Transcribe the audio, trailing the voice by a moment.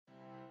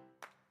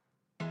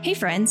Hey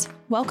friends,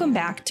 welcome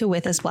back to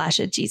With a Splash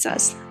of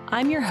Jesus.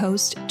 I'm your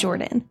host,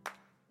 Jordan.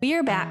 We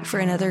are back for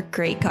another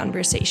great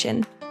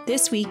conversation.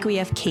 This week we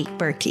have Kate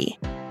Berkey.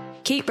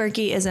 Kate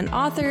Berkey is an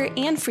author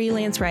and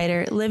freelance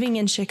writer living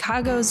in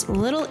Chicago's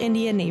Little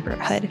India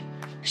neighborhood.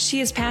 She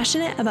is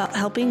passionate about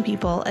helping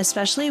people,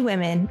 especially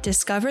women,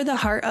 discover the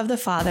heart of the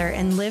Father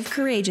and live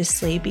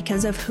courageously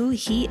because of who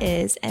He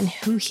is and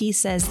who He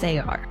says they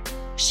are.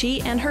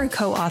 She and her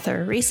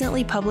co-author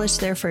recently published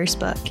their first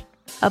book,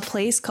 A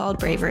Place Called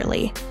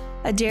Braverly,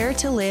 a dare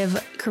to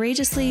live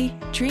courageously,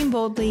 dream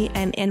boldly,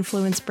 and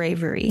influence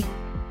bravery.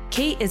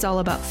 Kate is all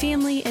about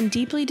family and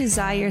deeply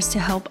desires to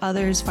help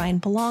others find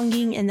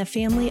belonging in the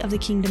family of the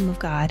kingdom of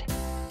God.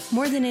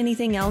 More than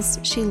anything else,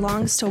 she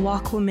longs to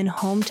walk women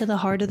home to the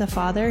heart of the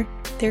Father,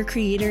 their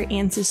creator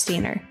and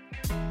sustainer.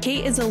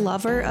 Kate is a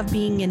lover of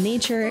being in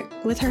nature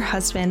with her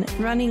husband,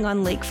 running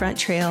on Lakefront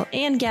Trail,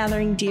 and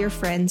gathering dear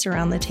friends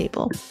around the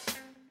table.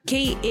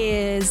 Kate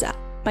is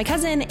my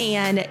cousin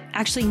and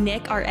actually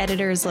Nick, our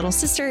editor's little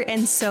sister.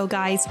 And so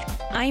guys,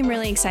 I'm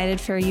really excited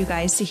for you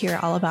guys to hear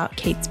all about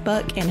Kate's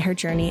book and her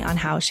journey on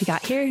how she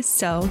got here.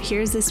 So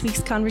here's this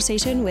week's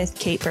conversation with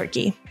Kate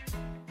Berkey.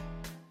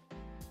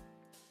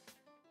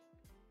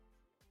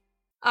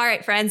 All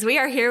right, friends, we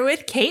are here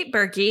with Kate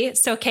Berkey.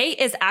 So Kate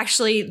is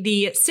actually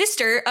the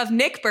sister of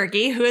Nick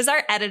Berkey, who is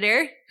our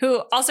editor,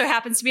 who also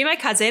happens to be my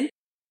cousin.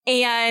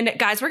 And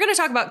guys, we're going to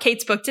talk about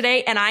Kate's book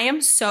today, and I am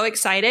so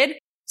excited.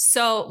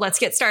 So let's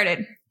get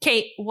started.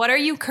 Kate, what are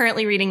you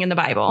currently reading in the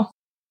Bible?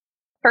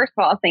 First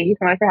of all, thank you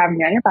so much for having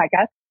me on your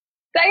podcast.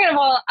 Second of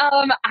all,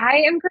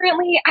 I am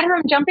currently, I'm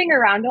jumping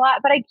around a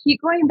lot, but I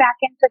keep going back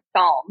into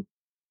Psalms.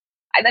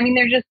 I mean,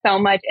 there's just so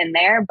much in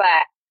there, but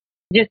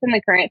just in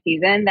the current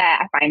season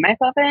that I find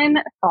myself in,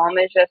 Psalm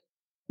is just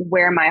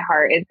where my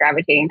heart is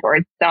gravitating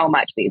towards so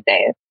much these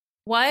days.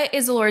 What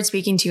is the Lord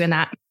speaking to you in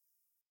that?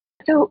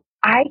 So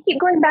I keep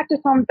going back to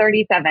Psalm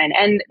 37,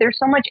 and there's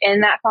so much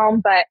in that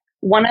Psalm, but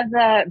one of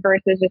the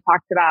verses just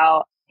talks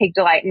about take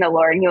delight in the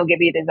Lord and He will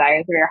give you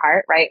desires of your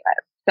heart, right?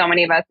 So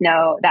many of us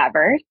know that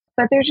verse,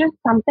 but there's just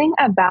something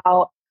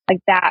about like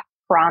that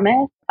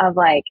promise of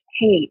like,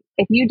 hey,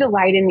 if you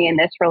delight in me in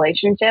this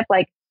relationship,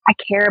 like I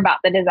care about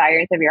the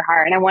desires of your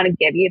heart and I want to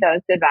give you those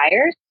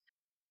desires.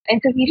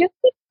 And so He just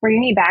keeps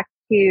bringing me back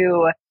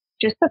to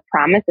just the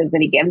promises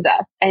that He gives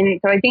us. And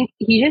so I think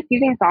He's just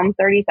using Psalm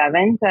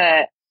 37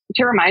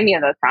 to remind me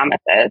of those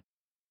promises.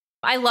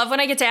 I love when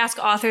I get to ask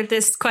author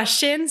this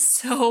question.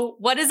 So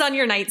what is on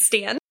your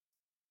nightstand?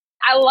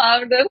 I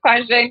love this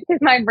question because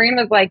my brain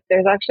was like,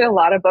 there's actually a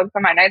lot of books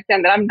on my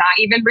nightstand that I'm not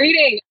even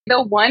reading.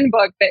 The one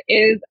book that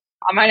is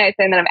on my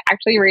nightstand that I'm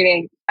actually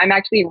reading, I'm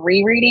actually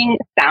rereading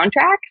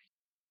Soundtracks.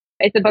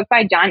 It's a book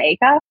by John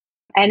Acuff,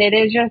 and it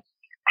is just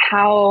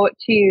how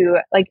to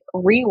like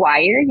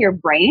rewire your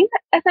brain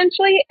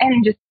essentially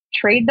and just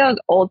trade those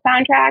old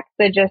soundtracks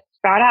that just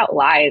spout out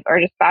lies or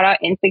just spout out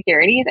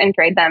insecurities and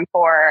trade them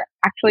for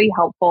actually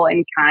helpful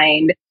and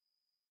kind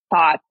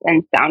thoughts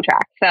and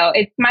soundtracks. So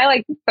it's my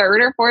like third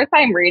or fourth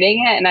time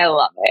reading it and I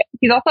love it.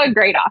 He's also a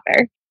great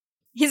author.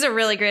 He's a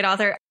really great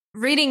author.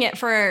 Reading it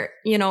for,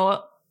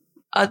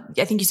 I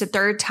think you said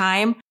third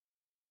time.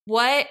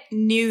 What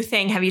new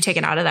thing have you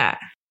taken out of that?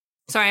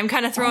 Sorry, I'm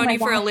kind of throwing you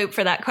for a loop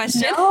for that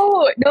question.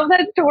 No,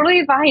 that's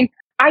totally fine.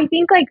 I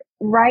think like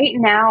right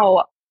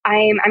now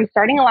I'm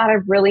starting a lot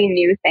of really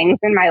new things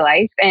in my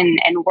life and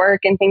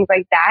work and things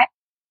like that.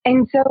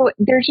 And so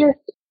there's just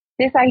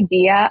this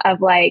idea of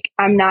like,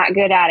 I'm not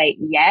good at it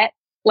yet.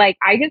 Like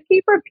I just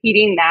keep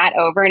repeating that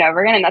over and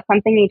over again. And that's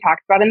something he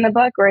talks about in the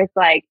book where it's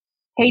like,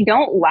 hey,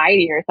 don't lie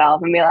to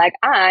yourself and be like,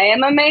 I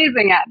am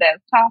amazing at this,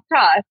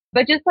 toss.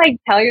 But just like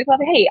tell yourself,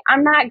 hey,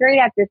 I'm not great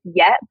at this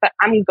yet, but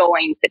I'm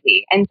going to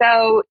be. And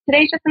so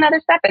today's just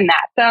another step in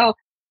that. So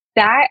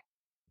that,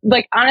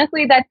 like,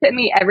 honestly, that's hit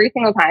me every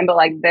single time. But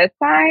like this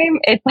time,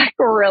 it's like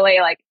really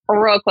like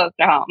real close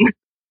to home.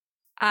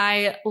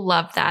 I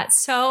love that.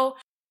 So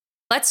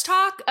let's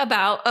talk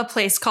about A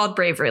Place Called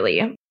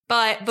Braverly.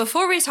 But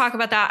before we talk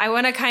about that, I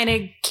want to kind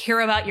of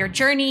hear about your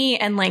journey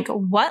and like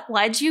what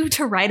led you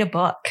to write a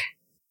book.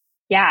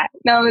 Yeah,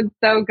 no, it's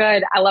so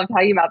good. I love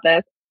talking about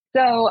this.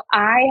 So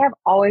I have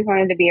always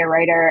wanted to be a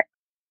writer.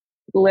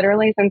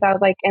 Literally since I was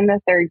like in the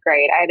third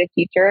grade, I had a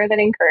teacher that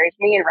encouraged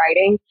me in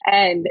writing.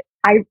 And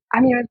I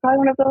mean, it was probably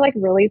one of those like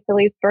really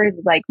silly stories.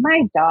 Like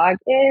my dog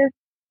is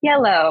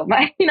yellow,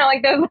 like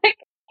those like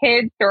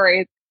kid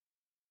stories.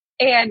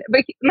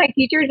 But my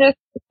teacher just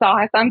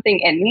saw something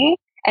in me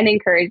and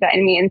encouraged that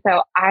in me. And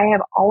so I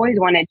have always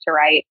wanted to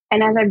write.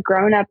 And as I've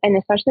grown up and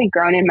especially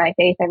grown in my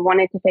faith, I've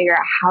wanted to figure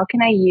out how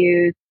can I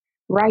use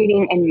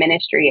writing and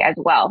ministry as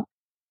well?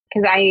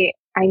 Because I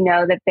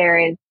know that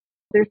there's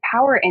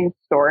power in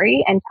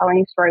story and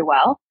telling story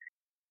well.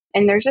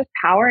 And there's just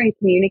power in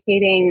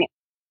communicating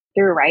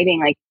through writing,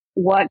 like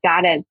what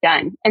God has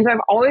done. And so I've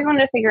always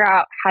wanted to figure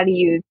out how to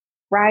use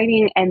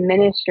writing and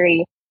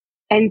ministry.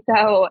 And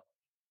so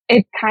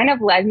it's kind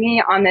of led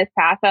me on this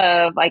path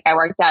of like, I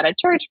worked at a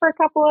church for a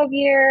couple of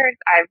years.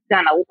 I've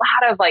done a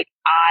lot of like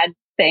odd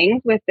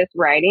things with this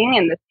writing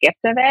and this gift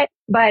of it.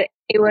 But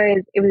it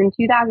was in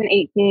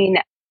 2018.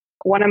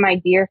 One of my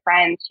dear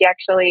friends, she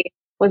actually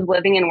was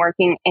living and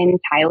working in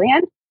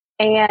Thailand.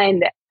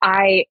 And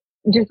I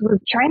just was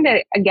trying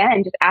to,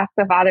 again, just ask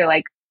the Father,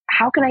 like,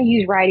 how can I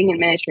use writing in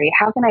ministry?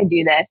 How can I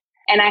do this?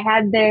 And I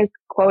had this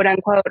quote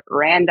unquote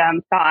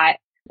random thought,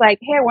 like,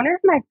 hey, I wonder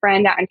if my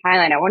friend out in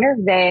Thailand, I wonder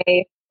if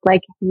they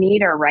like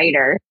need a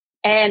writer.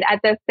 And at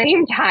the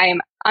same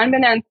time,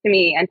 unbeknownst to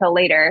me until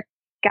later,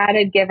 God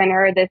had given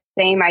her this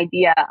same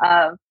idea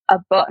of a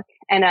book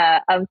and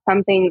of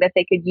something that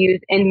they could use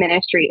in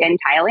ministry in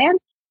Thailand.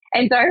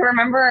 And so I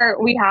remember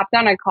we hopped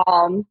on a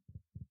call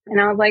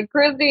and I was like,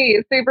 Chrissy,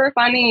 super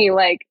funny.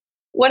 Like,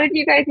 what did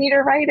you guys need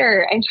a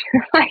writer? And she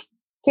was like,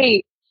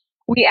 Kate,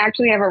 we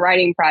actually have a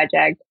writing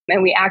project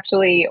and we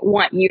actually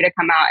want you to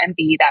come out and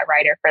be that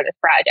writer for this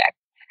project.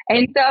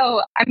 And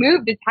so I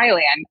moved to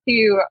Thailand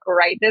to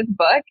write this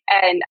book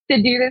and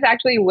to do this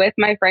actually with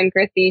my friend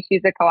Christy.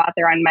 She's a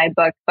co-author on my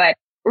book, but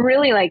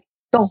really like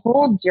the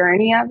whole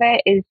journey of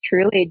it is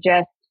truly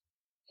just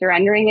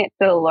surrendering it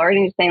to the Lord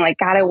and just saying like,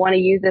 God, I want to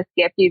use this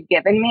gift you've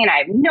given me and I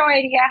have no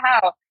idea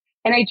how.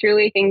 And I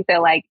truly think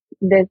that like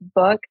this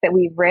book that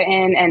we've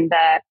written and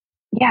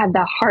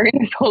the heart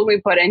and soul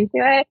we put into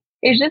it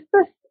is just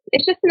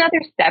it's just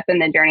another step in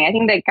the journey. I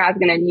think that God's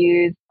going to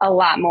use a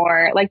lot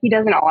more, like he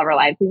does in all of our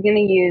lives. He's going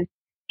to use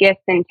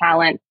gifts and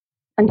talents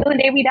until the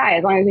day we die,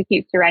 as long as we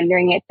keep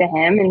surrendering it to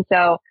him. And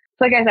so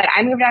like I said,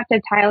 I moved out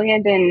to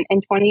Thailand in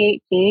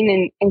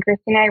 2018 and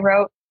Christy and I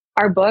wrote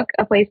our book,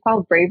 A Place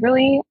Called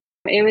Braverly.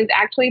 It was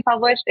actually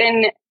published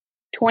in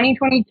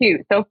 2022.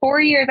 So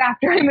 4 years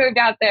after I moved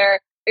out there,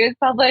 it was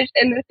published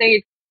in the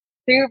States.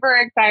 Super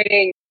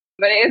exciting,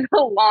 but it is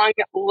a long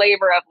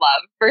labor of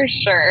love for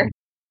sure.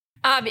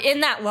 In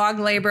that long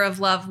labor of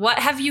love, what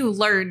have you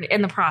learned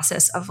in the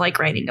process of like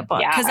writing a book?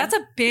 Because that's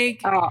a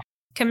big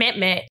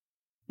commitment,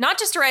 not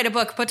just to write a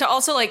book, but to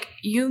also like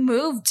you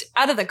moved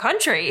out of the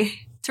country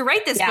to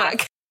write this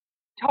book.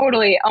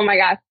 Totally. Oh my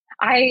gosh.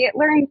 I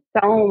learned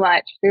so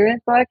much through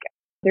this book,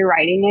 through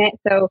writing it.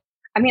 So,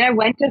 I mean, I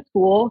went to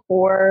school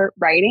for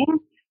writing,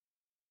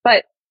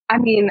 but I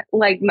mean,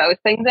 like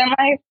most things in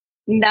life,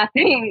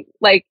 nothing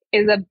like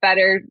is a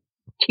better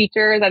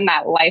teacher than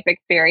that life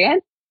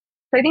experience.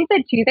 So I think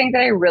the two things that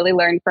I really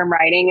learned from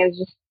writing is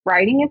just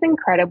writing is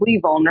incredibly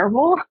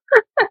vulnerable.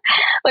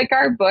 Like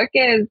our book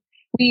is,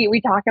 we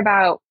talk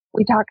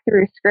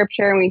through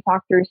scripture and we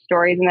talk through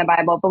stories in the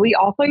Bible, but we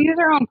also use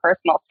our own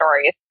personal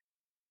stories.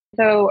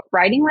 So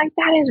writing like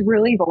that is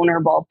really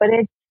vulnerable, but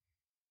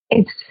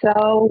it's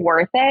so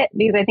worth it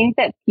because I think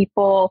that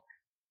people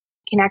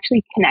can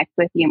actually connect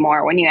with you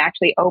more when you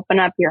actually open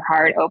up your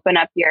heart, open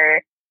up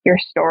your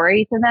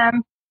story to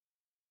them.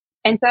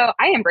 And so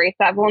I embrace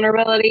that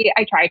vulnerability.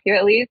 I try to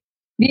at least.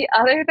 The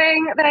other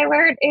thing that I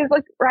learned is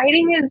like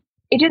writing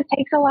it just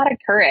takes a lot of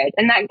courage.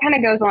 And that kind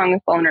of goes along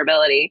with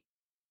vulnerability.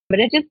 But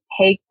it just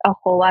takes a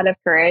whole lot of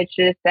courage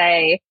to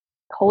say,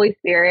 Holy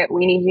Spirit,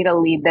 we need you to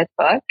lead this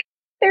book.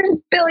 There's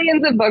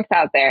billions of books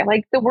out there.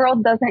 Like the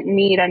world doesn't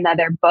need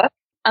another book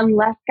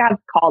unless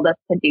God's called us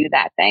to do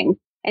that thing.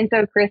 And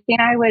so Christy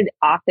and I would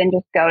often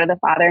just go to the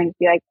Father and just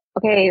be like,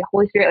 okay,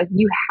 Holy Spirit, like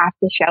you have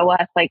to show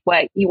us like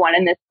what you want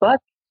in this book.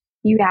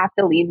 You have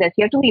to lead this.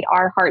 You have to lead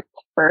our hearts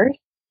first.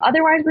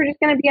 Otherwise, we're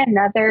just going to be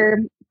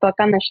another book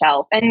on the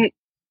shelf. And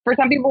for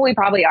some people, we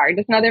probably are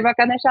just another book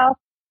on the shelf.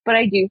 But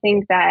I do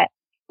think that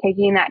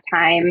taking that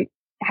time,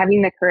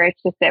 having the courage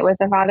to sit with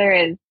the Father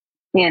is,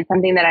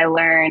 something that I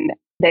learned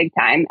big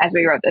time as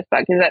we wrote this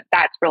book, is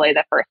that's really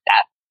the first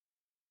step.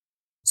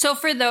 So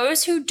for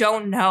those who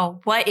don't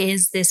know, what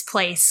is this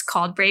place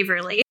called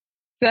Braverly?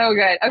 So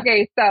good.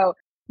 Okay, so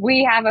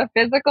we have a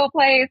physical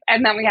place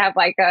and then we have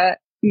like a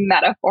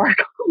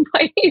metaphorical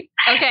place.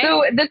 Okay.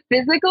 So the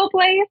physical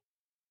place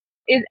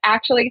is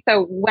actually,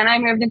 so when I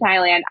moved to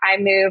Thailand, I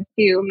moved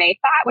to Mae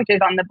Sot, which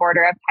is on the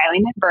border of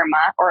Thailand and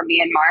Burma or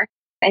Myanmar.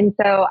 And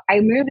so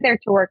I moved there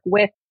to work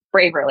with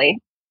Braverly.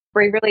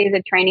 Braverly is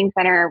a training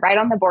center right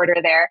on the border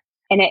there.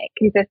 And it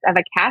consists of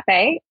a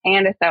cafe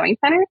and a sewing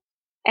center.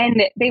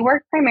 And they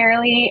work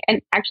primarily and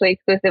actually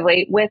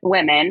exclusively with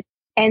women.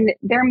 And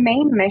their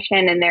main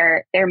mission in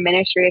their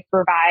ministry is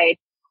to provide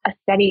a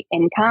steady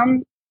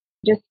income,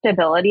 just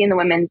stability in the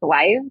women's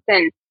lives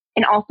and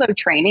also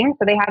training.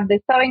 So they have the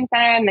sewing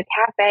center and the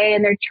cafe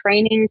and they're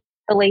training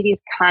the ladies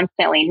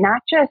constantly,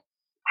 not just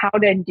how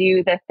to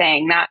do the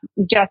thing, not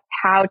just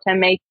how to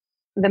make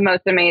the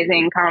most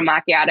amazing caramel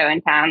macchiato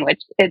in town,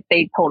 which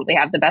they totally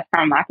have the best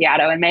caramel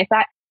macchiato in Mae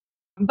Sot,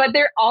 but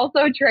they're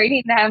also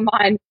training them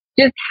on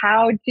just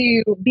how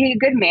to be a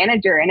good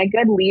manager and a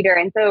good leader.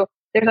 And so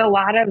there's a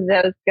lot of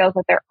those skills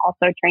that they're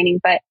also training,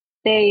 but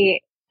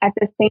they, at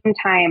the same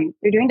time,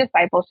 they're doing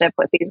discipleship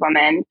with these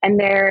women and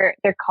they're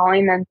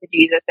calling them to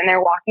Jesus and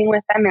they're walking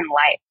with them in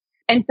life.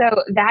 And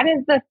so that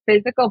is the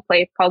physical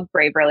place called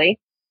Braverly.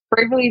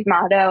 Braverly's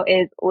motto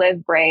is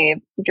live brave,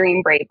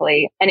 dream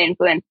bravely, and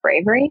influence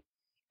bravery.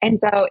 And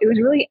so it was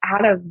really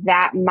out of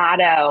that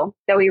motto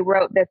that we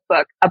wrote this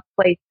book, A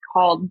Place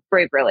Called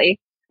Braverly.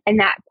 And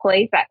that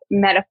place, that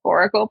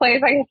metaphorical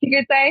place, I guess you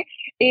could say,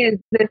 is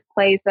this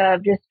place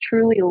of just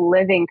truly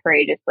living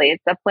courageously.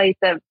 It's a place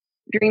of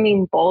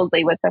dreaming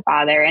boldly with the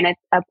Father. And it's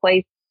a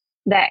place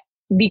that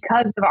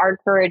because of our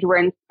courage, we're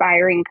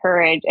inspiring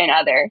courage in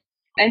others.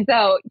 And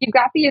so you've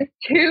got these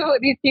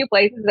two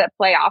places that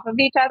play off of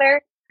each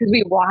other, because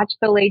we watch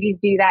the ladies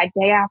do that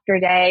day after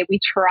day. We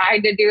tried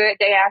to do it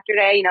day after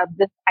day. You know,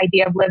 this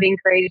idea of living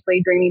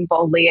courageously, dreaming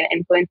boldly, and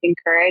influencing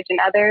courage in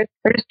others.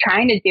 We're just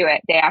trying to do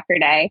it day after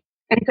day.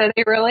 And so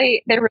they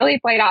really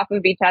played off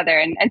of each other.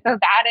 And so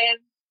that is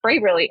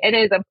Braverly. It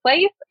is a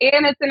place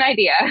and it's an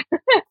idea.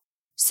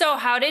 So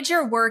how did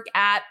your work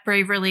at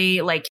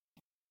Braverly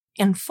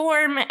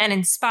inform and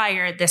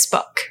inspire this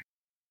book?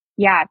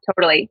 Yeah,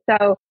 totally.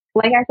 So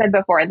like I said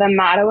before, the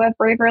motto of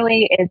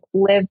Braverly is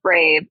live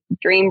brave,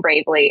 dream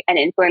bravely, and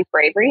influence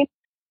bravery.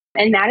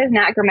 And that is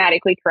not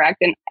grammatically correct.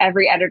 And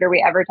every editor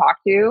we ever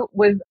talked to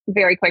was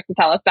very quick to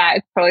tell us that.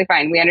 It's totally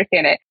fine. We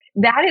understand it.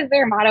 That is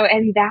their motto.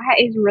 And that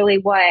is really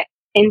what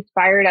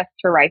inspired us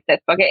to write this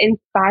book. It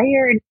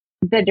inspired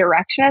the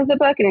direction of the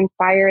book and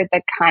inspired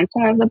the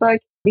content of the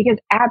book. Because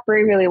at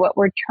Braverly, what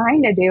we're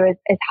trying to do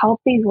is help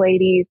these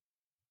ladies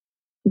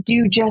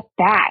do just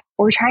that.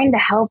 We're trying to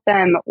help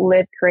them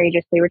live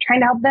courageously. We're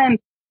trying to help them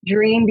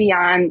dream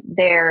beyond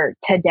their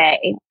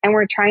today. And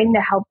we're trying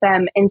to help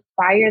them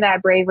inspire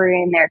that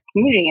bravery in their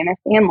community and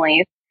their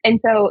families. And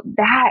so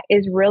that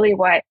is really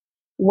what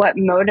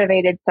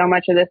motivated so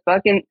much of this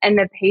book. And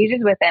the pages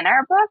within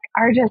our book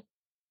are just,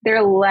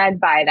 they're led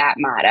by that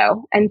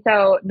motto. And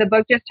so the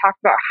book just talks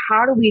about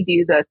how do we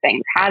do those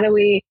things? How do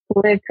we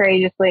live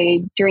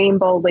courageously, dream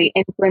boldly,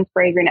 influence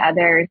bravery in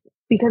others,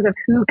 because of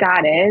who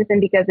God is and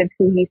because of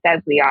who he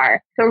says we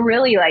are. So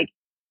really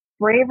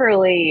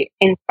Braverly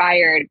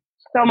inspired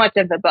so much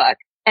of the book.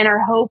 And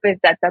our hope is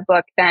that the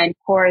book then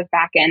pours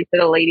back into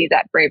the ladies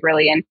at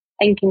Braverly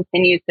and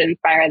continues to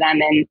inspire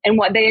them and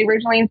what they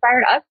originally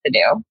inspired us to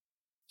do.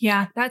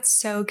 Yeah, that's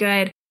so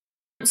good.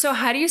 So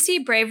how do you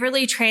see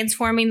Braverly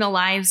transforming the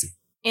lives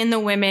in the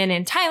women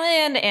in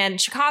Thailand and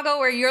Chicago,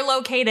 where you're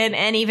located,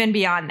 and even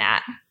beyond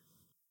that?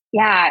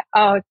 Yeah.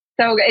 Oh,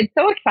 it's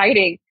so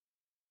exciting.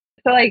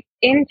 So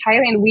in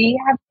Thailand, we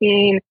have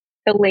seen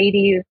the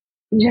ladies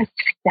just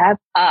step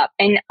up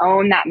and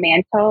own that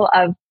mantle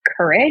of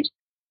courage.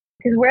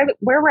 Because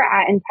where we're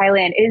at in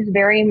Thailand is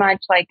very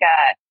much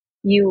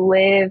you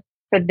live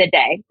for the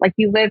day.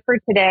 You live for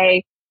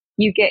today.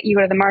 You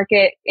go to the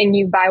market and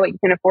you buy what you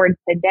can afford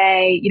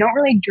today. You don't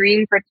really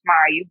dream for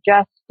tomorrow. You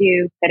just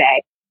do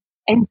today.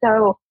 And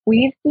so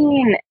we've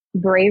seen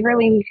we've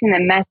seen the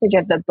message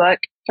of the book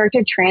start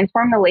to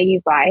transform the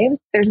ladies' lives.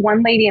 There's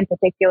one lady in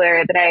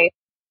particular that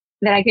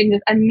I can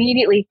just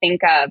immediately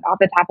think of off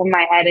the top of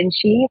my head. And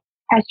she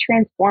has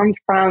transformed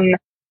from,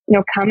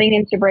 coming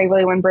into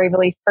Braverly when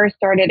Braverly first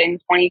started in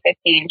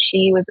 2015.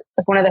 She was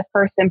one of the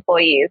first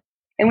employees.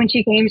 And when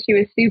she came, she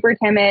was super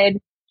timid.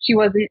 She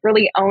wasn't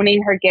really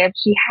owning her gift.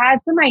 She had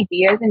some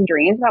ideas and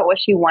dreams about what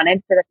she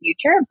wanted for the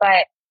future,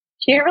 but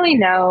she didn't really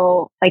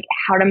know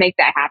how to make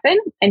that happen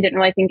and didn't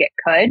really think it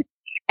could.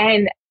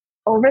 And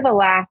over the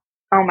last,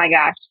 oh my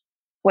gosh,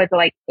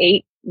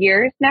 8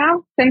 years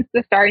now since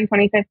the start in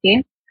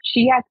 2015,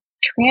 she has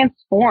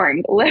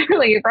transformed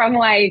literally from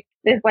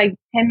this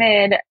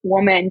timid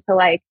woman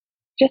to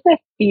just a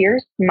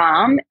fierce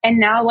mom. And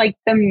now the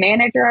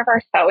manager of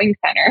our sewing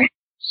center,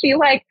 she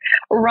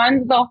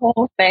runs the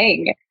whole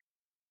thing.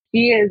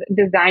 She is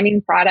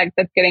designing products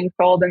that's getting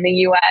sold in the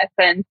US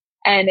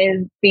and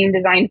is being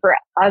designed for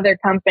other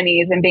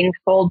companies and being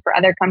sold for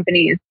other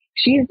companies.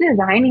 She's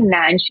designing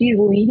that and she's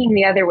leading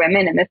the other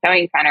women in the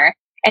sewing center.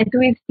 And so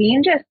we've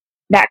seen just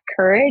that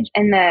courage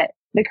and the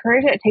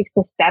courage that it takes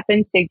to step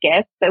into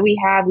gifts that we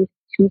have.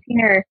 We've seen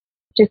her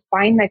just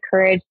find the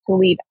courage to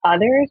lead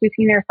others. We've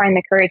seen her find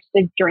the courage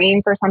to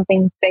dream for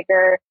something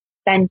bigger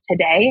than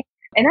today.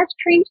 And that's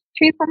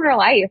transformed her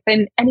life.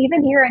 And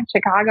even here in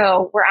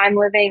Chicago, where I'm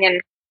living,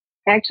 and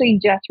I actually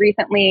just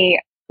recently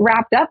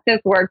wrapped up this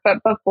work,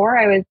 but before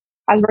I was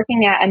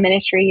working at a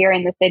ministry here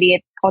in the city.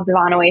 It's called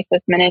Divine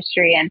Oasis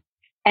Ministry.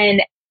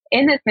 And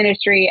in this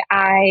ministry,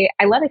 I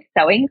led a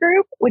sewing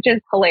group, which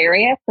is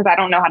hilarious because I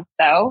don't know how to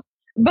sew.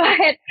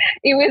 But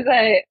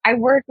I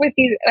worked with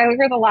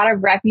a lot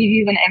of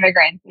refugees and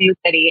immigrants in the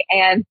city.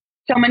 And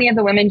so many of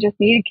the women just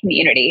needed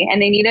community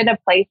and they needed a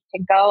place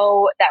to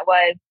go that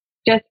was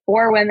just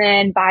for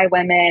women, by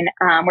women,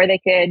 where they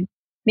could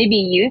maybe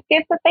use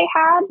gifts that they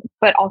had,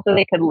 but also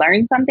they could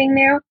learn something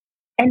new.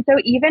 And so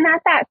even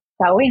at that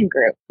sewing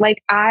group,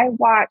 I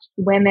watched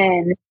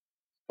women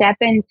step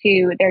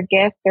into their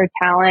gifts, their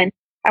talent.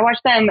 I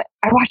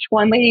watched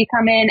one lady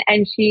come in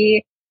and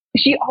she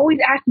always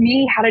asked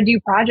me how to do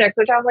projects,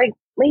 which I was like,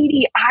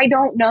 lady, I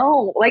don't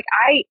know.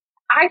 I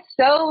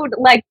sewed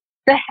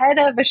the head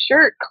of a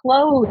shirt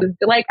closed.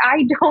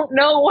 I don't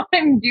know what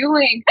I'm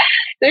doing.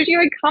 So she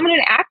would come in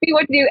and ask me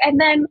what to do. And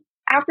then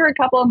after a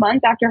couple of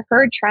months, after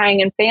her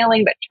trying and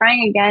failing, but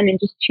trying again and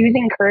just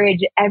choosing courage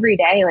every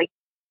day,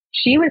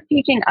 she was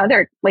teaching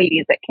other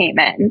ladies that came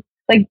in.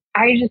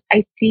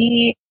 I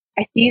see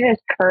this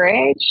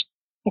courage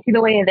I see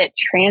the way that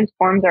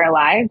transforms our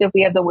lives if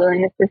we have the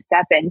willingness to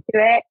step into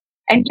it.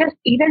 And just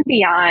even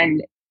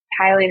beyond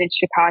Thailand and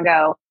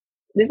Chicago,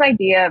 this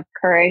idea of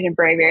courage and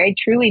bravery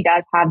truly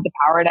does have the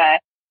power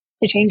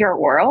to change our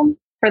world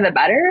for the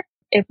better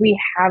if we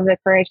have the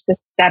courage to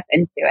step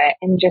into it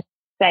and just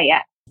say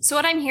yes. So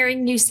what I'm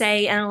hearing you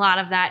say, and a lot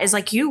of that is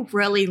like you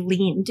really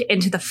leaned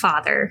into the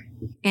Father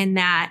in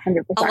that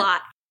 100%. a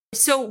lot.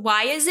 So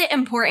why is it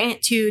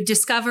important to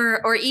discover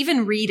or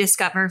even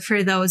rediscover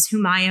for those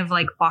who might have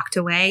like walked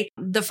away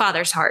the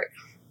Father's heart?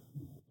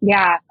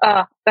 Yeah.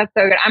 Oh, that's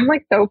so good. I'm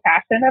like so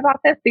passionate about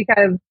this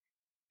because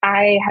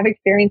I have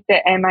experienced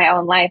it in my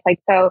own life. Like,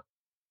 so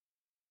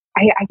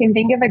I can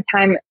think of a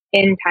time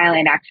in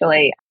Thailand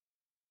actually.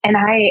 And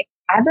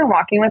I've been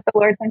walking with the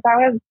Lord since I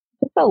was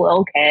just a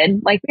little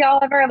kid. Like we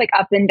all have our like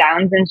ups and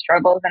downs and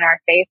struggles in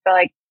our faith. So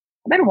like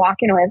I've been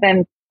walking with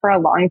him for a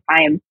long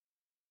time.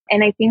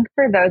 And I think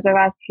for those of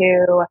us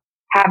who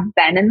have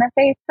been in the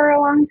faith for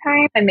a long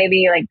time and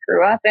maybe like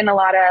grew up in a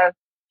lot of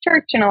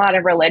church and a lot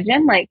of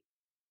religion, like,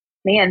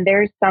 man,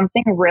 there's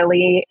something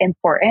really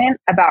important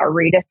about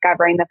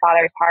rediscovering the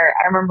Father's heart.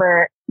 I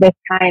remember this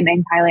time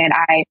in Thailand,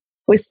 I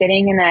was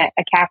sitting in a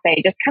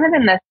cafe, just kind of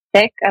in the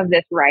thick of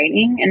this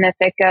writing, in the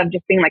thick of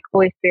just being like,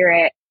 Holy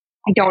Spirit,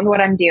 I don't know what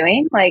I'm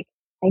doing. Like,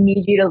 I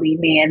need you to lead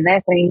me in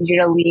this. I need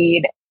you to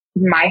lead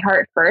my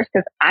heart first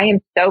because I am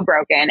so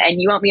broken. And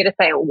you want me to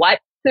say what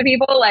to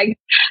people? Like,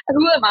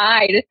 who am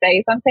I to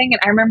say something? And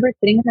I remember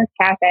sitting in this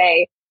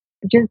cafe,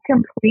 just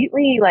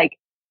completely like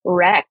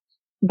wrecked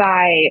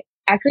by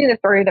actually the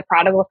story of the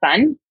prodigal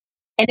son.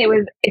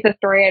 And it's a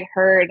story I'd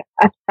heard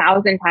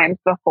 1,000 times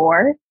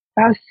before.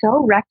 But I was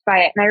so wrecked by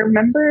it. And I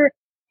remember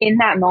in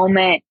that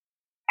moment,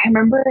 I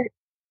remember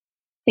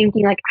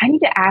thinking like, I need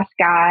to ask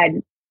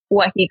God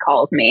what he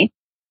calls me.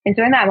 And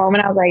so in that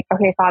moment, I was like,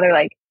 okay, Father,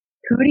 like,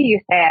 who do you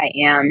say I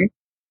am?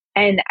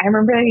 And I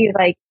remember he's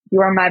like,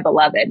 you are my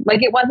beloved.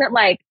 Like, it wasn't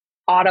like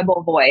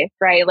audible voice,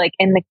 right? Like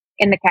in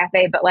the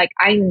cafe, but like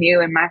I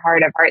knew in my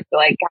heart of hearts, so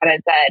like God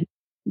had said,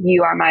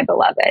 you are my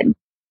beloved.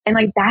 And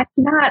like, that's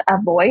not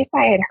a voice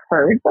I had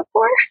heard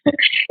before.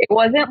 It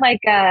wasn't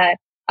like a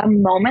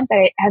moment that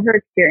I ever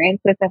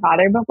experienced with the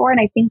Father before. And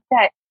I think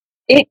that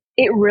it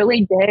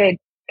really did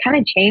kind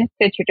of change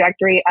the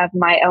trajectory of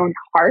my own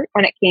heart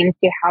when it came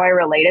to how I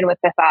related with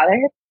the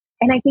Father.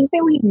 And I think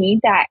that we need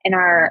that in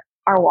our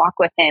walk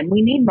with him.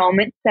 We need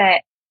moments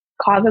that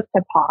cause us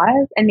to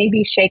pause and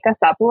maybe shake us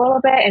up a little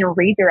bit and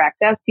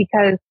redirect us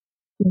because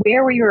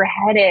where we were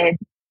headed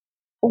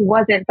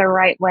wasn't the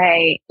right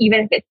way,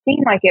 even if it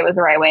seemed like it was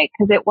the right way,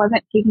 because it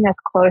wasn't taking us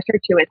closer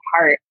to his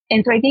heart.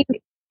 And so I think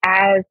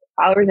as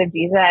followers of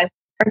Jesus,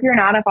 or if you're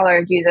not a follower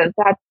of Jesus,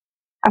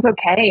 that's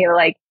okay.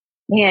 Like,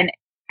 man,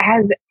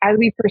 as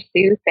we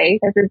pursue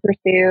faith, as we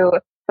pursue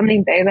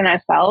something bigger than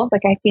ourselves,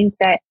 like I think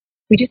that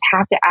we just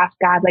have to ask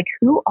God, like,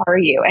 who are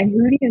you and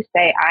who do you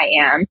say I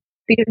am?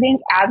 Because I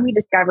think as we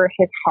discover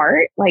his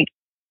heart, like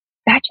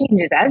that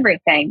changes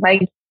everything.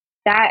 Like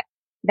that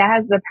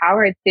has the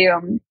power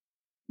to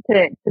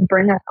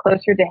bring us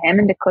closer to him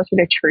and to closer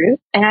to truth,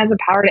 and has the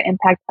power to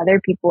impact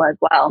other people as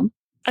well.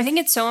 I think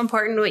it's so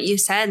important what you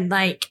said.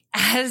 Like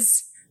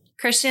as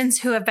Christians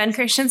who have been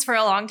Christians for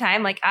a long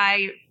time, like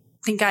I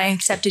think I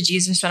accepted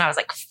Jesus when I was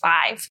like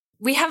 5.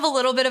 We have a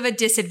little bit of a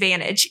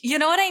disadvantage. You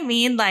know what I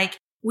mean? Like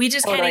we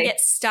just kind of get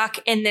stuck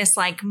in this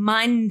like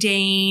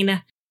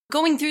mundane,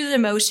 going through the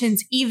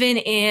motions, even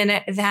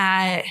in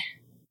that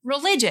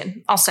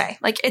religion, I'll say.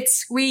 Like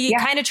we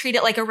kind of treat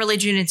it like a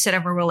religion instead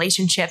of a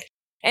relationship.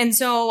 And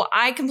so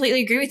I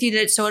completely agree with you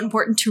that it's so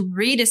important to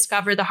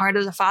rediscover the heart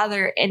of the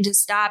Father and to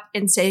stop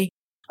and say,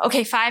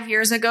 okay, 5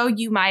 years ago,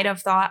 you might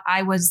have thought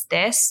I was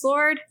this,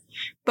 Lord,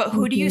 but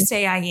who do you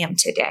say I am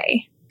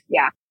today?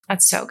 Yeah.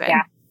 That's so good.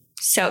 Yeah.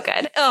 So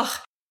good. Oh,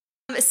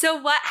 so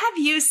what have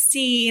you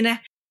seen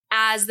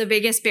as the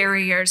biggest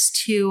barriers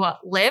to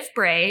live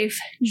brave,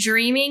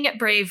 dreaming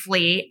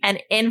bravely,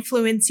 and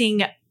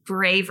influencing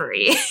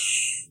bravery?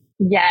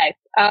 Yes.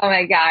 Oh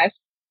my gosh.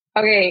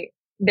 Okay.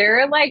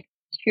 There are like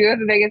 2 of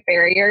the biggest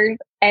barriers.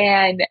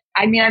 And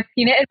I mean, I've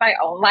seen it in my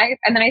own life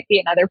and then I see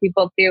it in other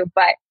people too.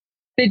 But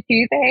the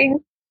 2 things,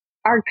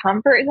 our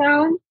comfort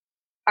zones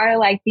are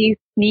like these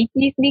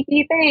sneaky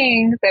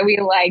things that we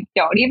like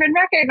don't even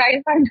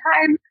recognize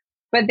sometimes,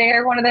 but they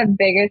are one of the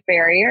biggest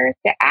barriers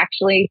to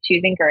actually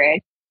choosing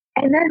courage.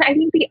 And then I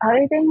think the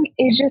other thing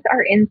is just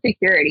our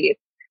insecurities.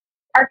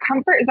 Our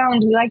comfort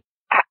zones, we like,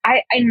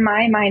 I in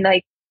my mind,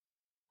 like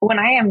when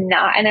I am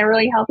not in a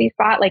really healthy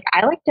spot, like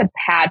I like to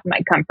pad my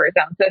comfort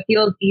zone. So it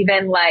feels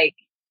even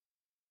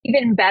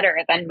better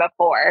than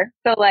before.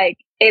 So like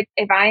if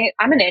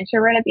I'm an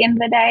introvert at the end of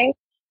the day.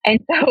 And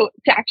so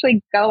to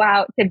actually go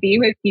out to be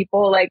with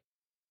people, like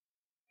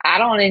I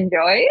don't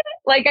enjoy it.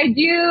 Like I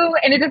do,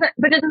 and it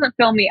doesn't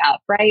fill me up.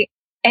 Right.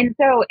 And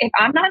so if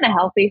I'm not in a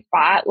healthy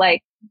spot,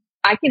 like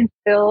I can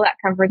fill that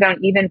comfort zone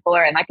even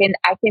fuller and I can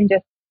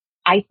just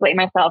isolate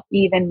myself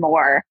even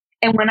more.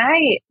 And when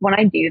I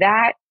do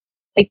that,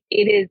 like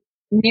it is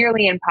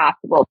nearly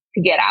impossible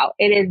to get out.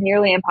 It is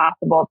nearly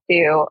impossible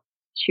to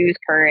choose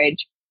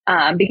courage.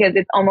 Because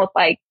it's almost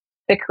like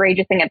the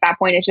courageous thing at that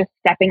point is just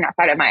stepping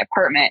outside of my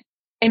apartment.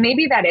 And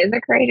maybe that is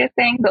a courageous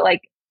thing, but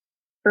like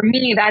for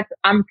me,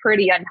 I'm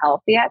pretty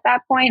unhealthy at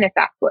that point if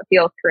that's what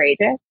feels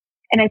courageous.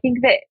 And I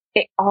think that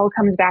it all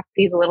comes back to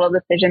these little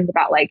decisions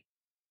about like,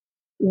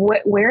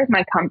 where's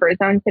my comfort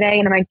zone today?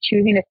 And am I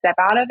choosing to step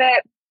out of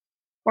it?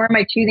 Or am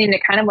I choosing to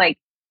kind of like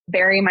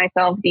bury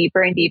myself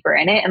deeper and deeper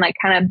in it and like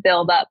kind of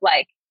build up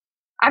like,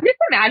 I'm just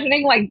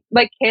imagining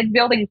like kids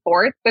building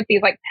forts with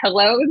these like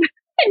pillows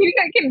and you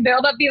can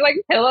build up these like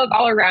pillows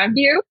all around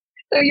you.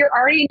 So you're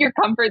already in your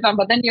comfort zone,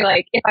 but then you're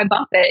like, if I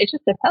bump it, it's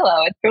just a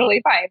pillow. It's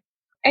totally fine.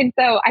 And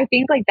so I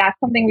think like that's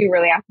something we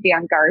really have to be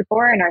on guard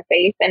for in our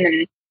faith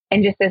and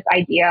just this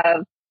idea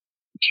of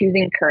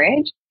choosing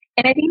courage.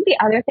 And I think the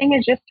other thing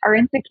is just our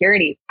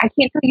insecurities. I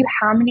can't tell you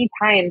how many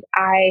times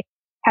I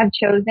have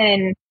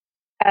chosen,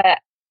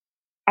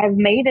 I've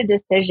made a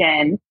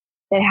decision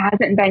that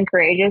hasn't been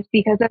courageous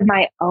because of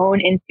my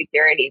own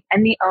insecurities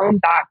and the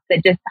own thoughts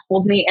that just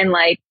hold me in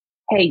like,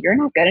 hey, you're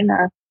not good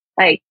enough.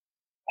 Like,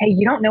 hey,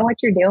 you don't know what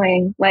you're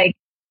doing. Like,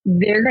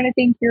 they're going to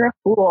think you're a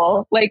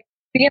fool. Like,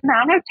 the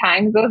amount of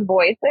times those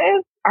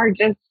voices are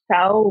just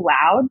so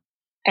loud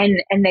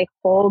and they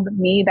hold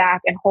me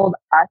back and hold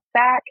us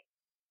back.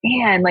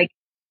 And like,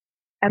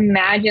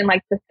 imagine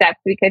like the steps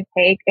we could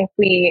take if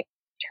we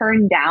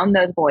turn down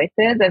those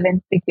voices of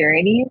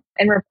insecurities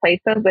and replace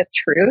those with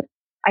truth.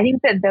 I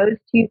think that those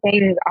two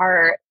things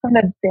are some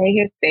of the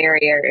biggest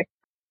barriers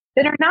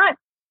that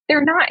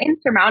they're not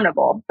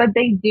insurmountable, but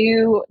they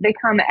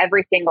come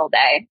every single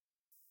day.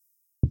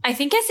 I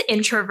think as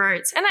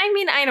introverts, and I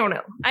mean, I don't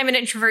know, I'm an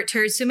introvert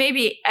too, so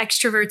maybe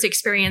extroverts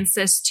experience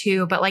this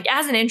too, but like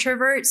as an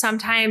introvert,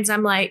 sometimes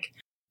I'm like,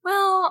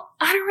 well,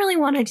 I don't really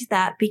want to do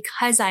that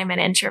because I'm an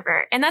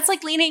introvert. And that's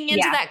like leaning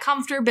into that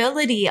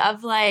comfortability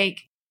of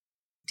like,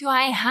 do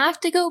I have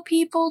to go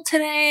people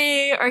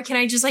today? Or can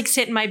I just like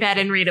sit in my bed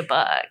and read a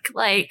book?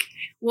 Like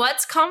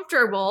what's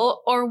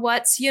comfortable or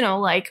what's,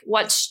 like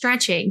what's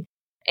stretching?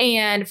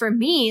 And for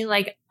me,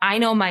 like I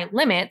know my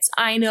limits.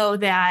 I know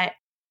that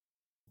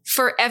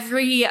for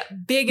every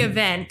big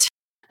event,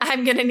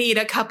 I'm going to need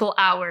a couple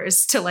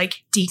hours to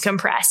like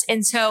decompress.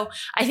 And so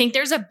I think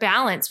there's a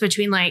balance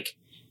between like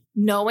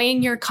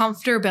knowing your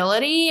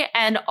comfortability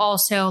and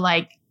also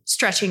like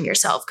stretching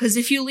yourself. Because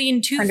if you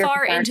lean too 100%.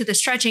 Far into the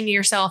stretching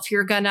yourself,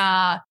 you're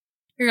gonna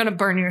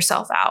burn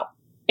yourself out.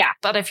 Yeah.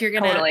 But if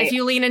if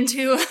you lean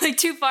into like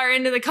too far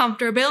into the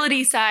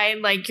comfortability side,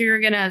 like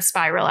you're gonna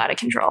spiral out of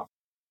control.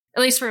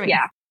 At least for me.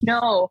 Yeah.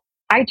 No,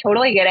 I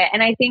totally get it.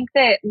 And I think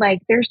that like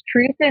there's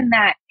truth in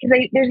that because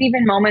there's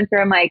even moments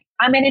where I'm like,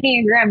 I'm an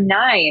Enneagram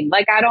 9.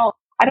 Like I don't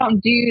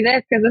do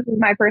this because this is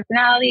my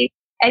personality.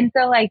 And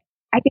so like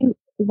I think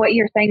what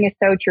you're saying is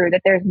so true that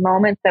there's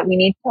moments that we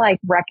need to like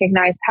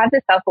recognize, have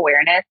the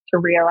self-awareness to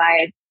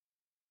realize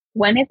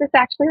when is this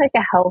actually like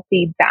a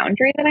healthy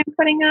boundary that I'm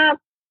putting up?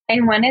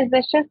 And when is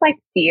this just like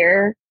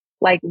fear,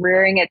 like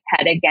rearing its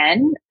head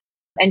again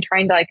and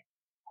trying to like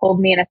hold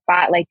me in a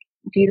spot like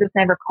Jesus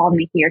never called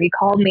me here. He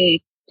called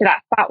me to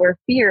that spot where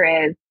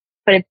fear is,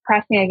 but it's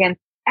pressing against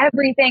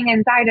everything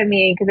inside of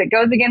me because it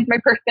goes against my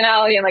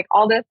personality and like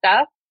all this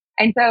stuff.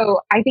 And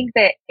so I think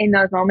that in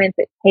those moments,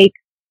 it takes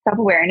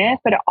self-awareness,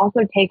 but it also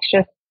takes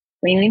just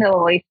leaning to the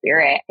Holy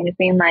Spirit and just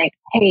being like,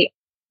 hey,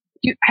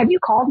 have you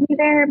called me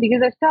there?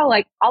 Because if so,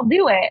 like, I'll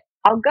do it.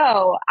 I'll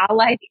go. I'll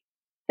like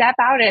step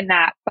out in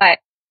that. But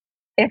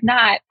if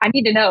not, I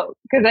need to know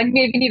because I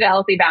maybe need a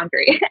healthy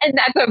boundary and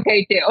that's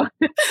okay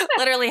too.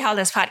 Literally how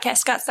this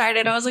podcast got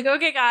started. I was like,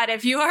 okay, God,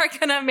 if you are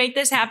going to make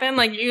this happen,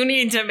 like you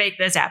need to make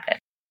this happen.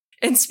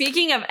 And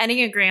speaking of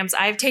Enneagrams,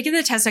 I've taken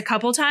the test a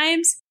couple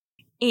times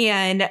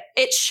and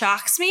it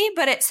shocks me,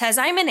 but it says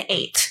I'm an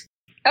 8.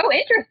 Oh,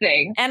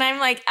 interesting. And I'm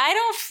like, I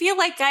don't feel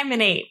like I'm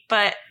an 8,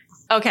 but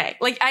okay.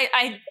 Like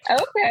I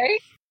okay.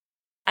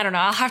 I don't know.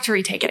 I'll have to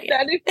retake it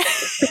again.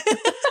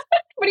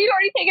 But you've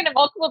already taken it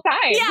multiple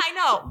times. Yeah, I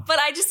know. But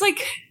I just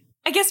like,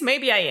 I guess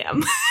maybe I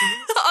am.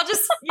 I'll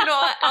just,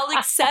 I'll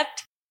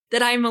accept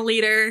that I'm a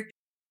leader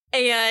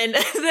and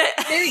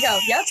that. There you go.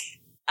 Yep.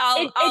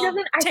 I'll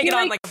take it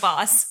on like a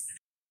boss.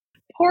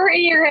 Poor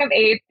Enneagram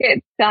 8s get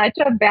such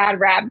a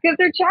bad rap because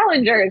they're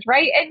challengers,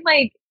 right? And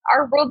like,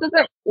 our world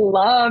doesn't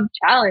love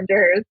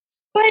challengers,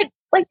 but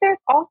like there's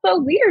also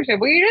leadership,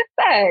 what you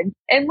just said.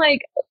 And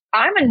like,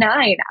 I'm a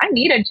 9. I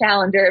need a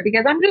challenger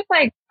because I'm just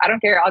like, I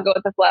don't care. I'll go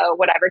with the flow,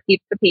 whatever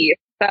keeps the peace.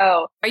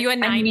 So are you a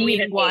 9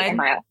 wing 1?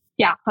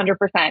 Yeah,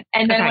 100%.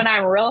 And then when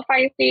I'm real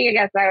feisty, I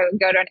guess I would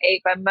go to an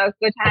 8, but most of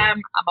the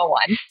time I'm a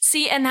 1.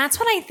 See, and that's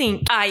what I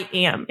think I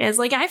am is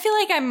like, I feel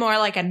like I'm more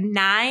like a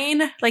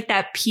 9, like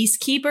that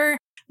peacekeeper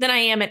than I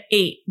am an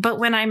 8. But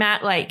when I'm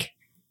at like,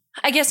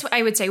 I guess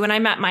I would say when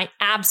I'm at my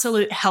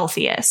absolute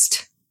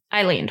healthiest,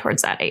 I lean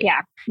towards that 8.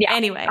 Yeah. Yeah.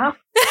 Anyway.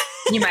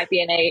 You might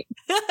be an 8.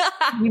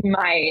 You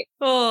might.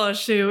 Oh,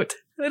 shoot.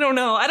 I don't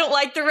know. I don't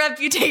like the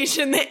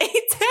reputation that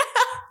 8s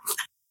have.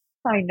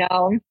 I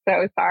know. I'm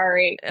so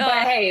sorry. But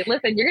hey,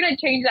 listen, you're going to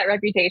change that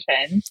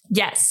reputation.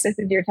 Yes. This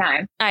is your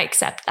time. I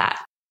accept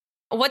that.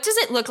 What does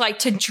it look like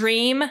to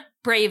dream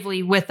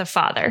bravely with a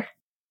father?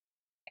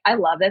 I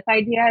love this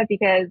idea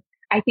because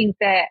I think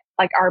that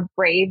like our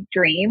brave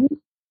dreams,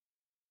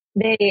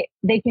 they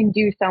can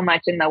do so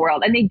much in the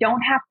world, and they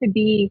don't have to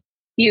be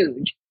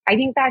huge. I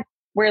think that's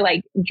where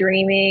like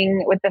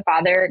dreaming with the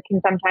Father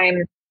can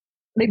sometimes,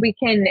 like, we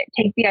can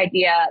take the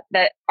idea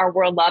that our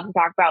world loves to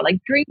talk about, like,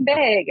 dream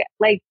big.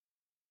 Like,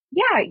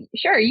 yeah,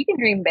 sure, you can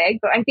dream big,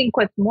 but I think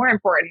what's more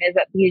important is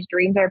that these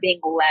dreams are being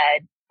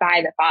led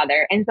by the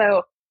Father. And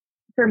so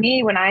for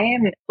me, when I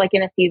am like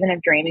in a season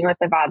of dreaming with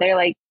the Father,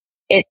 like,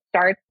 it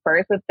starts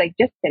first with like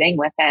just sitting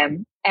with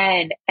him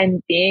and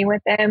being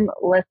with him,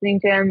 listening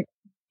to him,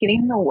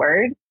 getting the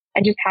word,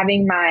 and just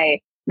having my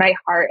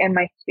heart and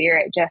my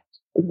spirit just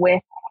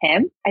with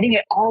him. I think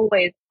it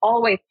always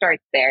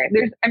starts there.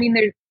 There's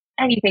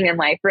anything in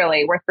life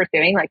really worth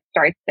pursuing, like,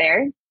 starts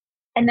there.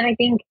 And then I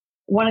think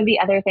one of the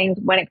other things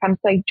when it comes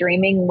to like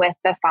dreaming with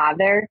the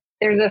Father,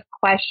 there's this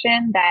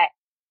question that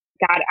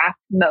God asked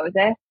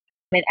Moses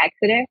in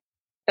Exodus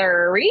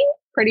 3,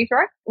 pretty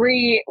sure,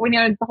 when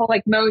it's the whole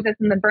like Moses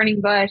and the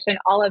burning bush and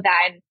all of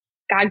that, and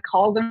God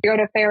calls him to go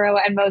to Pharaoh,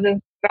 and Moses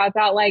spouts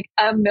out like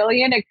a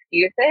million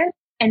excuses.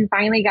 And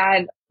finally,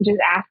 God just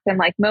asks him,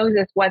 like,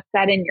 Moses, what's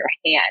that in your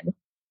hand?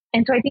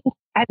 And so I think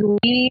as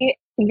we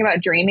think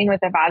about dreaming with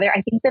the Father,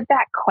 I think that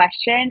that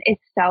question is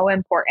so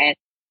important,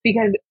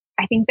 because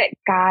I think that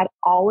God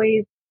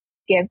always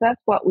gives us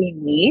what we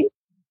need.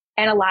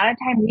 And a lot of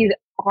times he's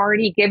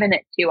already given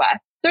it to us.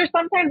 There's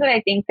sometimes that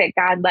I think that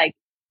God, like,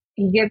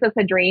 he gives us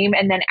a dream,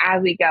 and then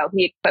as we go,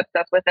 he equips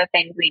us with the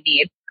things we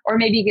need. Or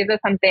maybe he gives us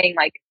something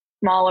like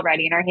small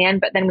already in our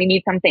hand, but then we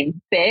need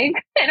something big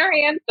in our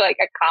hands to like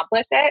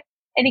accomplish it.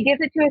 And he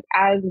gives it to us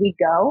as we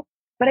go.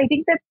 But I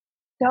think that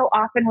so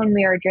often when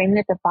we are dreaming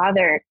with the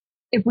Father,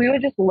 if we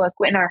would just look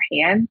in our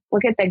hands,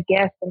 look at the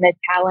gifts and the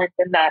talents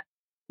and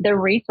the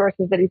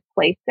resources that he's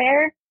placed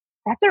there,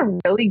 that's a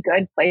really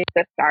good place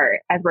to start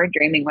as we're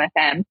dreaming with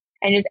him.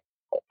 And just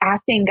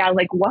asking God,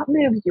 like, what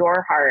moves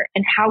your heart,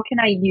 and how can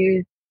I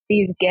use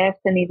these gifts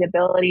and these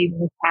abilities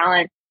and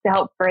talents to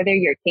help further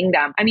your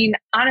kingdom? I mean,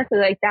 honestly,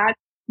 like,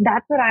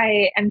 that's what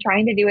I am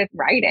trying to do with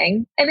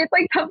writing. And it's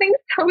like something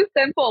so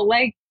simple.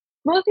 Like,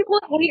 most people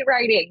hate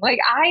writing. Like,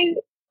 I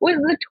was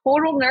the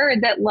total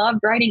nerd that loved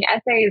writing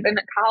essays in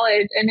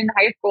college and in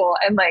high school.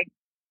 And like,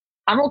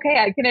 I'm okay.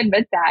 I can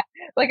admit that.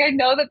 Like, I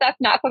know that that's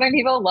not something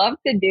people love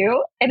to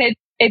do. And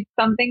it's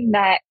something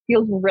that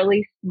feels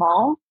really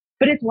small,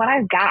 but it's what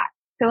I've got.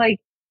 So like,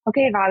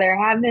 okay, Father,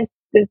 I have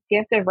this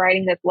gift of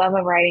writing, this love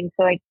of writing.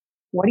 So like,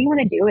 what do you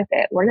want to do with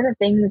it? What are the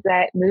things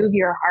that move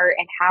your heart,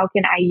 and how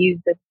can I use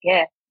this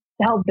gift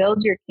to help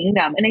build your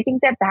kingdom? And I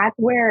think that that's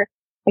where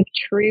like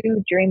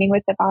true dreaming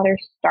with the Father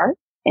starts.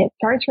 It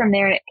starts from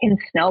there, and it can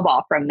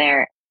snowball from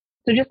there.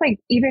 So just like,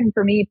 even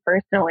for me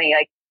personally,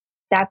 like,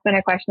 that's been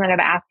a question that I'm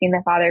asking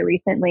the Father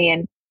recently.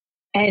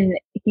 And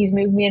he's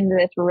moved me into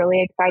this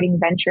really exciting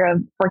venture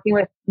of working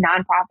with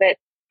nonprofits,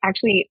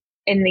 actually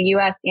in the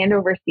US and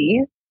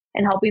overseas,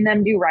 and helping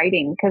them do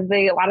writing, because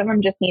a lot of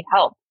them just need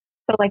help.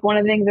 So like, one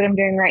of the things that I'm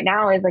doing right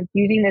now is like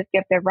using this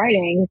gift of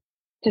writing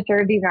to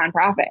serve these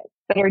nonprofits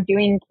that are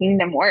doing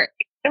kingdom work.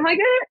 I'm like,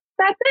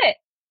 that's it.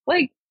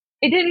 Like,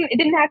 it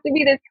didn't have to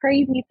be this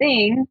crazy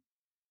thing,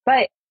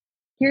 but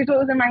here's what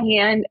was in my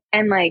hand,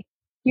 and like,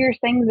 here's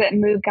things that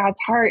move God's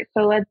heart.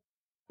 So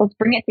let's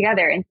bring it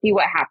together and see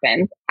what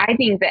happens. I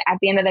think that at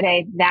the end of the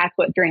day, that's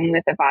what dreaming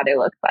with the Father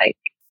looks like.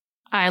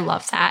 I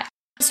love that.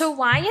 So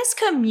why is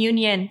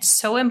communion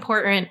so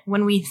important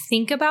when we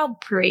think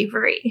about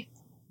bravery?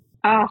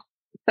 Oh,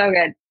 so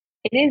good.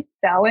 It is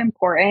so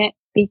important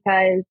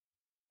because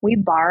we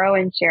borrow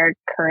and share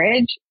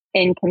courage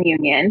in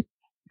communion.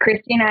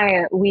 Christy and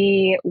I,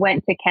 we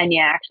went to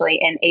Kenya actually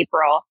in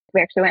April.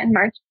 We actually went in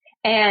March.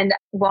 And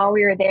while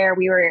we were there,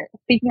 we were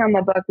speaking on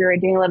the book. We were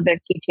doing a little bit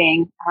of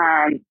teaching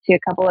to a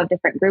couple of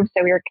different groups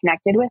that we were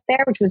connected with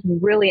there, which was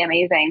really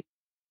amazing.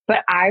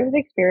 But I was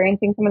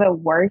experiencing some of the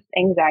worst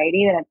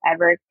anxiety that I've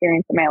ever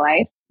experienced in my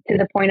life, to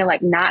the point of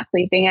like not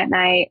sleeping at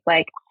night,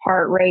 like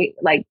heart rate,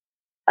 like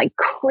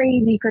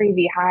crazy,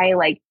 crazy high,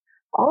 like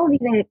all of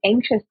these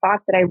anxious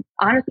thoughts that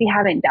I honestly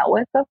haven't dealt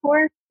with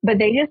before, but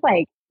they just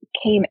like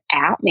came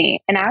at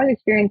me, and I was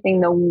experiencing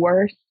the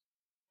worst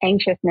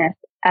anxiousness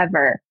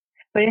ever.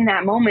 But in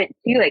that moment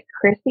too, like,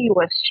 Christy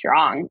was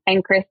strong,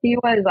 and Christy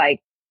was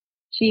like,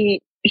 she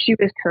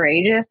was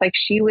courageous. Like,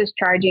 she was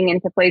charging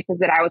into places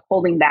that I was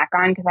holding back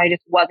on because I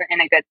just wasn't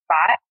in a good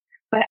spot.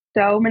 But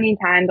so many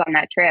times on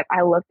that trip,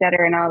 I looked at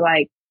her and I was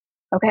like,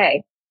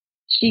 okay,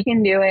 she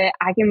can do it.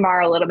 I can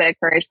borrow a little bit of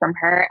courage from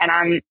her, and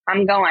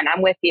I'm going.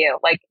 I'm with you.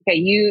 Like, okay,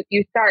 you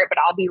start, but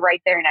I'll be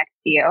right there next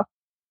to you.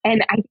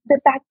 And I think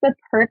that that's the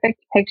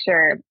perfect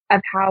picture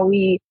of how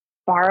we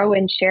borrow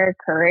and share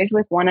courage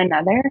with one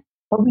another.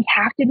 But we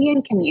have to be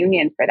in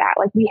communion for that.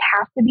 Like, we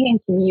have to be in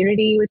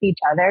community with each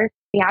other.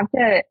 We have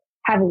to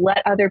have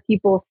let other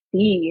people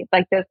see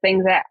like those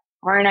things that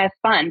aren't as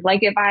fun.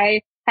 Like, if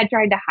I had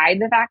tried to hide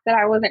the fact that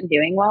I wasn't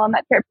doing well on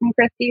that trip from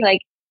Christy,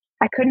 like,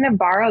 I couldn't have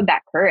borrowed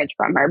that courage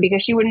from her,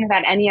 because she wouldn't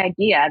have had any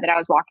idea that I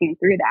was walking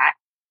through that.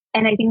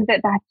 And I think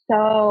that that's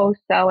so,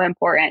 so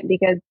important,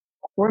 because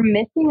we're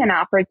missing an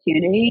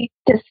opportunity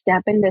to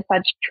step into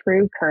such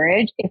true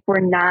courage if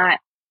we're not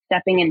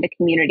stepping into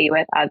community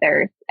with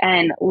others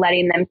and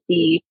letting them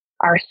see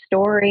our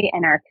story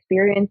and our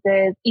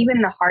experiences,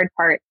 even the hard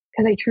part.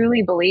 Because I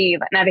truly believe,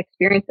 and I've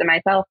experienced it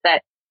myself,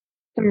 that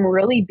some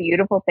really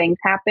beautiful things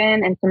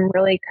happen and some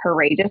really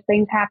courageous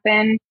things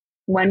happen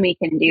when we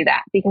can do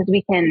that, because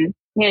we can,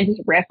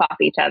 just riff off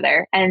each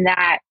other. And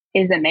that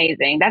is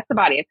amazing. That's the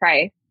body of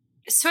Christ.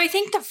 So I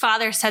think the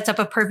Father sets up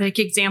a perfect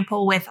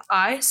example with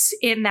us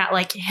in that,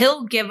 like,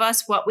 he'll give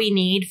us what we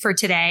need for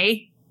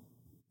today.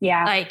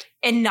 Yeah. Like,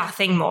 and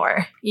nothing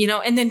more,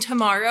 and then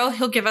tomorrow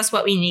he'll give us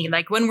what we need,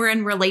 like when we're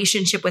in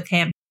relationship with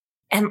him.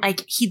 And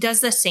like, he does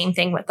the same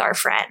thing with our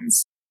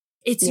friends.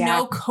 It's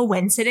no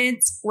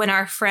coincidence when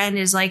our friend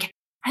is like,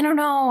 I don't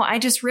know, I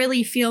just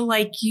really feel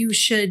like you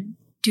should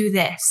do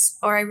this,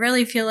 or I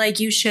really feel like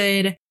you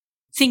should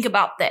think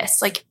about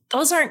this. Like,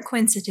 those aren't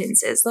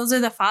coincidences. Those are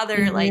the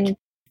Father, like,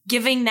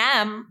 giving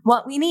them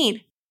what we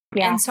need.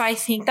 Yeah. And so I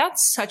think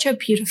that's such a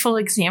beautiful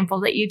example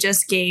that you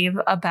just gave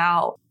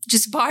about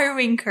just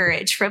borrowing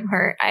courage from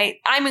her.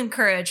 I'm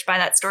encouraged by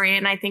that story,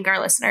 and I think our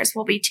listeners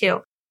will be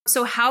too.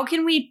 So how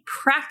can we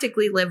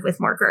practically live with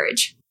more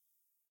courage?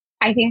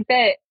 I think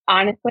that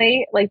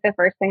honestly, like, the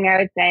first thing I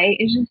would say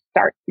is just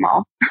start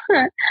small.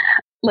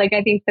 Like,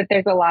 I think that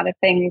there's a lot of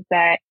things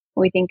that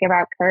when we think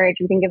about courage,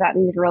 we think about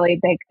these really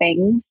big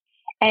things.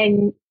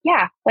 And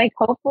yeah, like,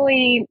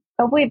 hopefully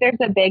if there's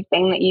a big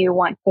thing that you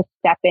want to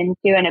step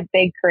into and a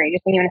big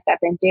courageous thing you want to step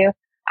into,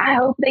 I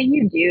hope that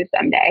you do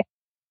someday.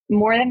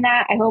 More than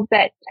that, I hope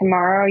that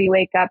tomorrow you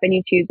wake up and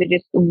you choose to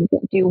just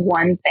do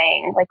one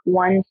thing, like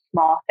one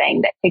small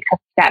thing that takes a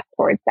step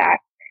towards that.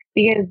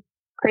 Because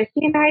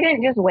Christy and I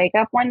didn't just wake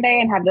up one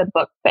day and have the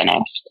book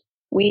finished.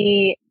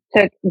 We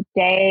took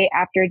day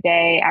after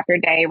day after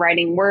day,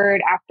 writing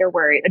word after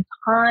word, a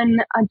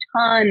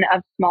ton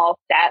of small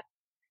steps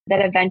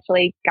that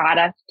eventually got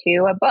us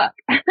to a book.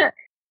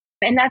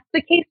 And that's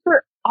the case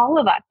for all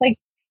of us. Like,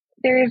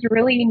 there's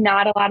really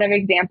not a lot of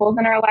examples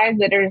in our lives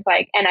that are just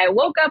like, and I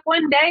woke up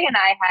one day and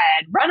I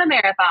had run a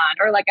marathon,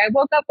 or like, I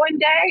woke up one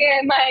day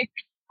and like,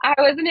 I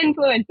was an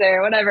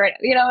influencer, whatever,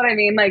 you know what I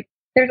mean? Like,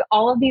 there's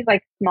all of these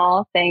like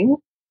small things.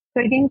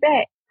 So I think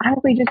that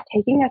honestly, just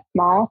taking a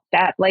small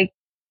step, like,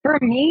 for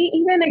me,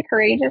 even a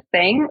courageous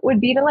thing would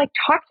be to like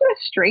talk to a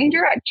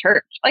stranger at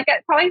church. Like,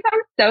 it probably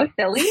sounds so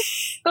silly,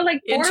 but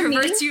like, for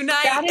Introverts me,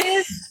 unite. that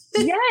is,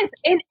 yes.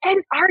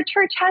 And our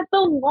church has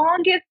the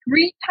longest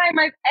greet time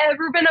I've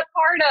ever been a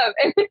part of.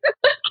 And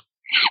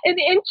an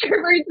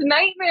introvert's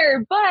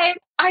nightmare. But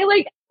I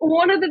like,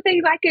 one of the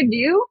things I could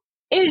do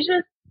is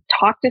just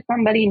talk to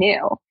somebody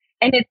new.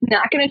 And it's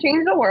not going to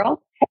change the world.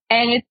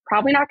 And it's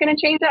probably not going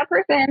to change that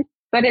person.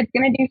 But it's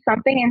going to do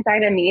something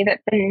inside of me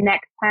that the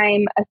next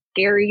time a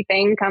scary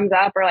thing comes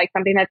up, or like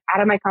something that's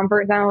out of my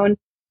comfort zone,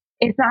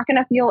 it's not going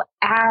to feel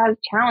as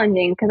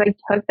challenging because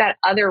I took that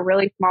other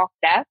really small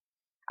step.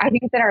 I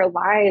think that our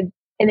lives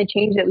and the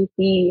change that we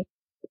see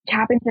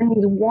happens in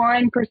these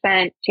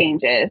 1%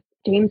 changes.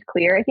 James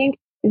Clear, I think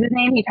is his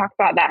name. He talks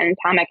about that in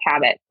Atomic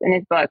Habits in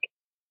his book.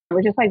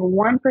 We're just like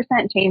 1%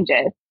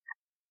 changes.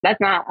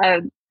 That's not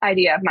an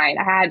idea of mine.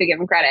 I had to give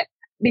him credit.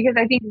 Because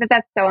I think that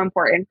that's so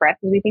important for us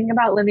as we think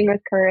about living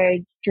with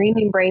courage,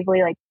 dreaming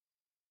bravely, like,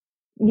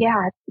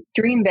 yeah,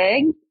 dream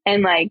big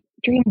and like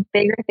dream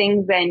bigger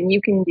things than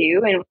you can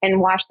do,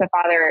 and watch the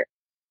Father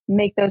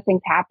make those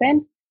things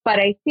happen. But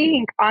I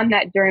think on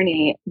that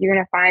journey, you're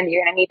going to find that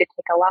you're going to need to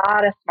take a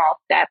lot of small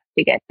steps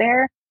to get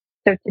there.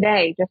 So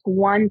today, just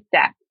one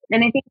step.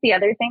 And I think the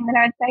other thing that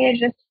I'd say is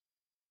just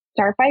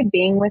start by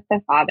being with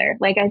the Father.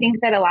 Like, I think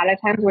that a lot of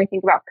times when we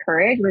think about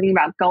courage, we're thinking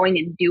about going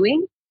and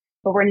doing.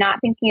 But we're not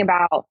thinking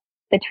about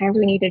the times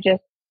we need to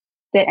just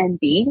sit and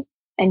be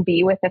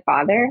with the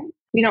Father.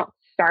 We don't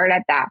start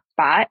at that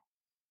spot.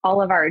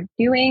 All of our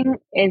doing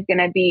is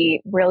going to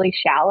be really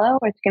shallow.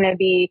 It's going to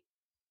be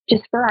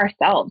just for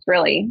ourselves,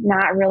 really,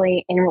 not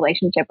really in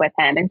relationship with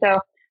Him. And so, I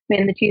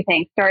mean, the two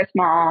things, start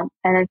small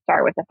and then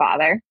start with the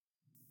Father.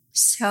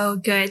 So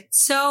good.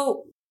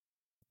 So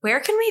where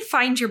can we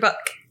find your book?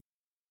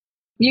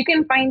 You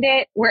can find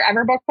it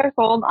wherever books are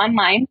sold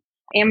online.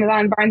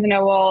 Amazon, Barnes &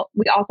 Noble.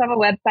 We also have a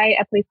website,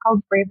 a place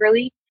called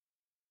Braverly.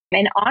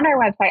 And on our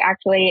website,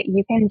 actually,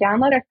 you can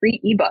download a free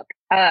ebook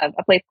of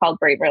a place called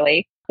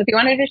Braverly. So if you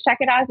want to just check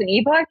it out as an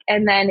ebook,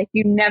 and then if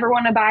you never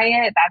want to buy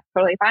it, that's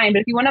totally fine.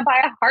 But if you want to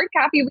buy a hard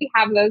copy, we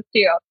have those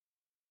too.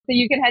 So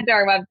you can head to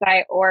our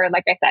website, or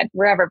like I said,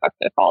 wherever books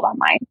are sold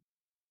online.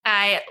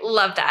 I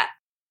love that.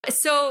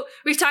 So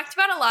we've talked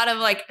about a lot of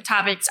like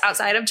topics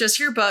outside of just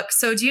your book.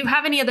 So do you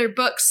have any other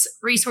books,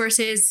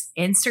 resources,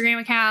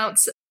 Instagram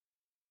accounts,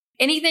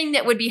 anything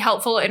that would be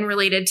helpful and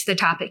related to the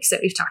topics that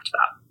we've talked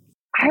about?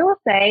 I will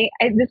say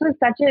this was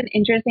such an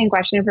interesting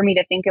question for me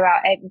to think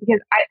about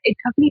because it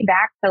took me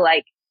back to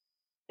like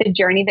the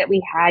journey that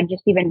we had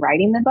just even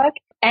writing the book.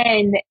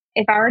 And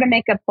if I were to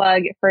make a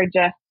plug for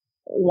just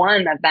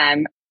one of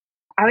them,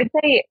 I would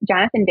say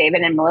Jonathan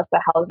David and Melissa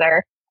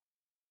Helzer.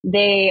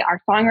 They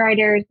are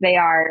songwriters.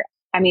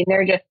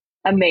 They're just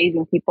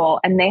amazing people.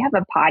 And they have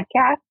a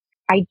podcast.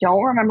 I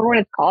don't remember what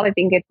it's called. I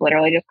think it's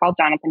literally just called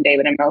Jonathan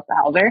David and Melissa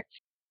Helzer.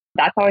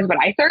 That's always what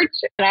I search,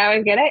 and I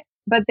always get it.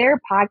 But their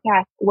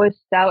podcast was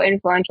so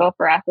influential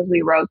for us as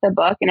we wrote the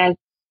book, and as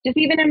just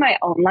even in my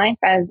own life,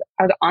 as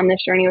I was on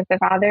this journey with the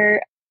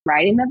Father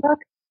writing the book,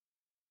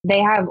 they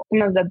have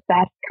some of the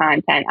best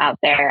content out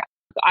there.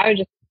 So I was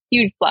just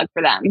huge plug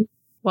for them.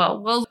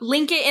 Well, we'll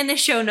link it in the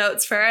show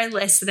notes for our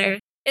listeners.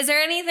 Is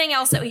there anything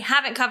else that we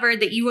haven't covered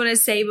that you want to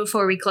say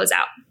before we close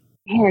out?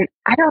 And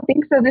I don't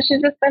think so. This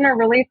has just been a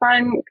really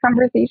fun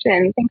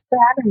conversation. Thanks for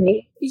having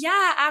me.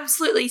 Yeah,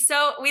 absolutely.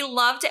 So we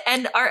love to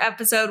end our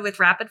episode with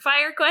rapid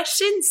fire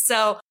questions.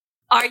 So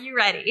are you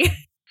ready?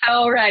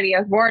 So ready. I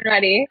was born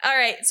ready. All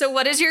right. So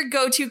what is your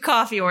go-to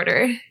coffee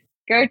order?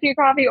 Go-to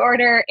coffee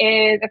order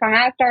is, if I'm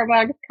at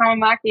Starbucks,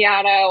 caramel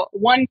macchiato,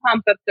 1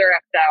 pump of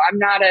syrup though. I'm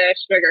not a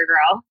sugar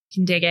girl.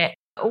 Can dig it.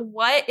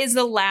 What is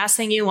the last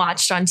thing you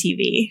watched on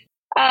TV?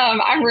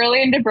 I'm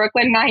really into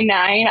Brooklyn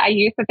Nine-Nine. I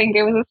used to think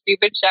it was a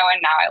stupid show,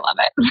 and now I love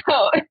it.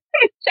 So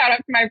shout out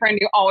to my friend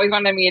who always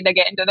wanted me to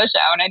get into the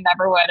show, and I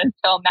never would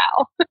until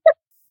now.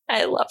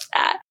 I love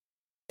that.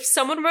 If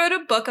someone wrote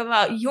a book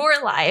about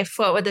your life,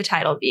 what would the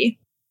title be?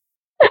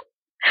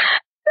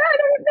 I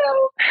don't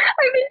know.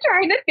 I've been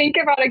trying to think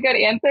about a good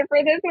answer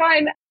for this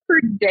one for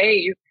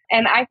days.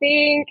 And I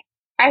think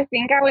I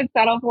would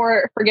settle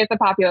for Forget the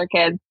Popular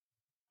Kids.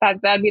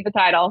 That'd be the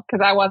title,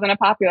 because I wasn't a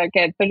popular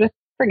kid. So just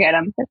forget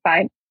them. It's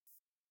fine.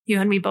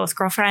 You and me both,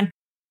 girlfriend.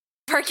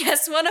 If our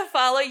guests want to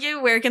follow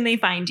you, where can they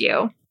find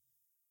you?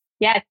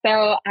 Yes.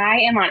 So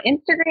I am on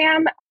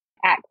Instagram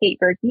at Kate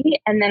Berkey,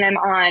 and then I'm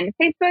on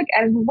Facebook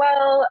as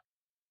well.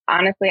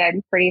 Honestly,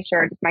 I'm pretty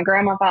sure just my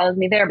grandma follows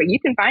me there, but you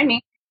can find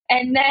me.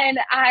 And then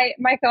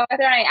my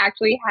co-author and I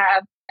actually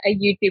have a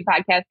YouTube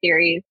podcast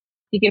series.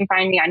 You can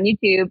find me on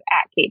YouTube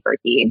at Kate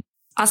Berkey.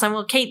 Awesome.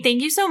 Well, Kate,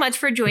 thank you so much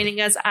for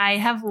joining us. I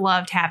have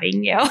loved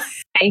having you.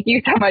 Thank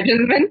you so much.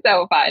 It's been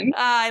so fun.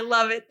 I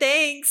love it.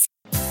 Thanks.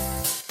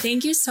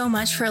 Thank you so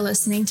much for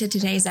listening to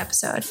today's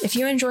episode. If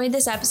you enjoyed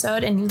this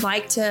episode and you'd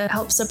like to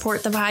help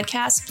support the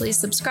podcast, please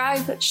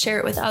subscribe, share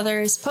it with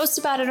others, post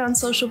about it on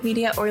social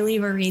media, or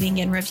leave a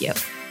rating and review.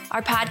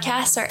 Our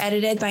podcasts are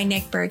edited by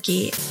Nick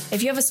Berkey.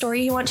 If you have a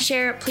story you want to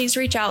share, please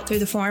reach out through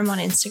the form on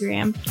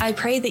Instagram. I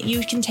pray that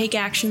you can take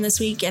action this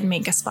week and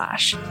make a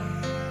splash.